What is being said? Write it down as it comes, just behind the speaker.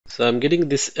So I'm getting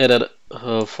this error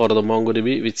for the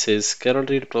MongoDB which says cannot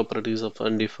read properties of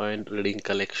undefined reading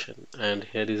collection, and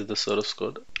here is the source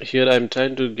code. Here I'm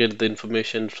trying to get the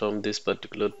information from this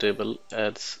particular table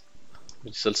as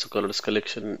which is also called as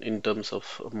collection in terms of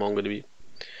MongoDB.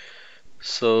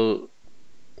 So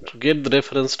to get the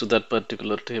reference to that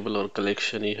particular table or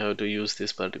collection, you have to use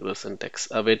this particular syntax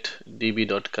await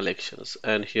db.collections,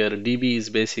 and here db is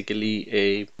basically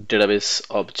a database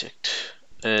object.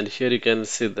 And here you can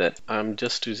see that I'm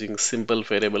just using simple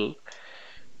variable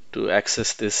to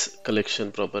access this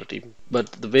collection property.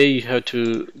 But the way you have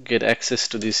to get access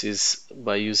to this is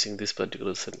by using this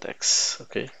particular syntax.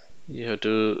 Okay, you have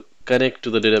to connect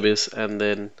to the database and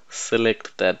then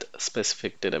select that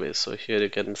specific database. So here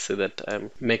you can see that I'm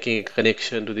making a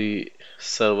connection to the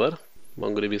server,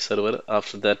 MongoDB server.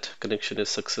 After that connection is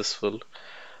successful,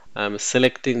 I'm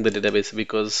selecting the database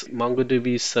because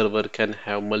MongoDB server can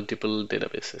have multiple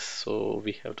databases. So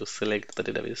we have to select the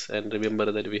database, and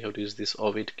remember that we have to use these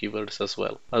await keywords as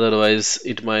well. Otherwise,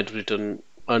 it might return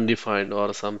undefined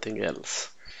or something else.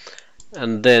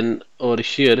 And then over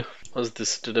here, once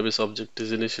this database object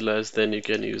is initialized, then you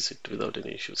can use it without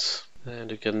any issues.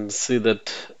 And you can see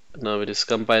that now it is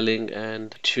compiling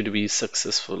and it should be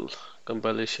successful.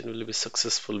 Compilation will be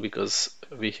successful because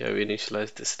we have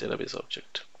initialized this database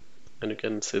object. And you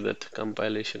can see that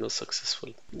compilation was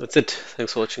successful. That's it.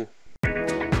 Thanks for watching.